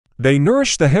They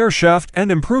nourish the hair shaft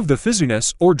and improve the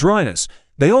frizziness or dryness.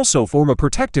 They also form a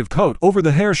protective coat over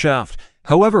the hair shaft.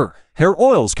 However, hair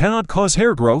oils cannot cause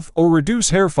hair growth or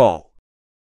reduce hair fall.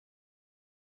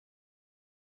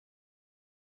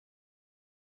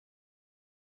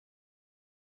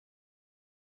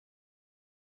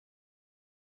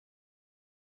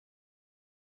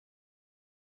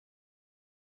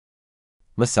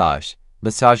 Massage.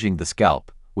 Massaging the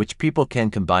scalp, which people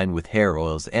can combine with hair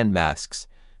oils and masks,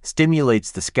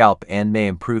 stimulates the scalp and may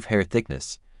improve hair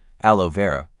thickness. Aloe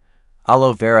vera.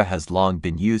 Aloe vera has long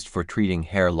been used for treating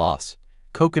hair loss.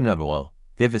 Coconut oil,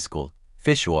 Viviscal,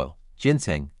 fish oil,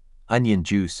 ginseng, onion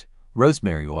juice,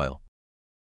 rosemary oil.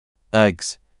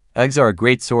 Eggs. Eggs are a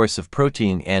great source of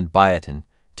protein and biotin,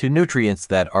 two nutrients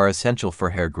that are essential for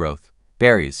hair growth.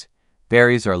 Berries.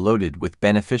 Berries are loaded with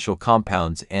beneficial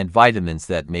compounds and vitamins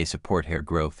that may support hair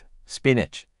growth.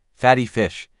 Spinach, fatty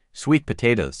fish, sweet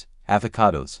potatoes,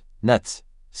 avocados, nuts,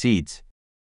 seeds,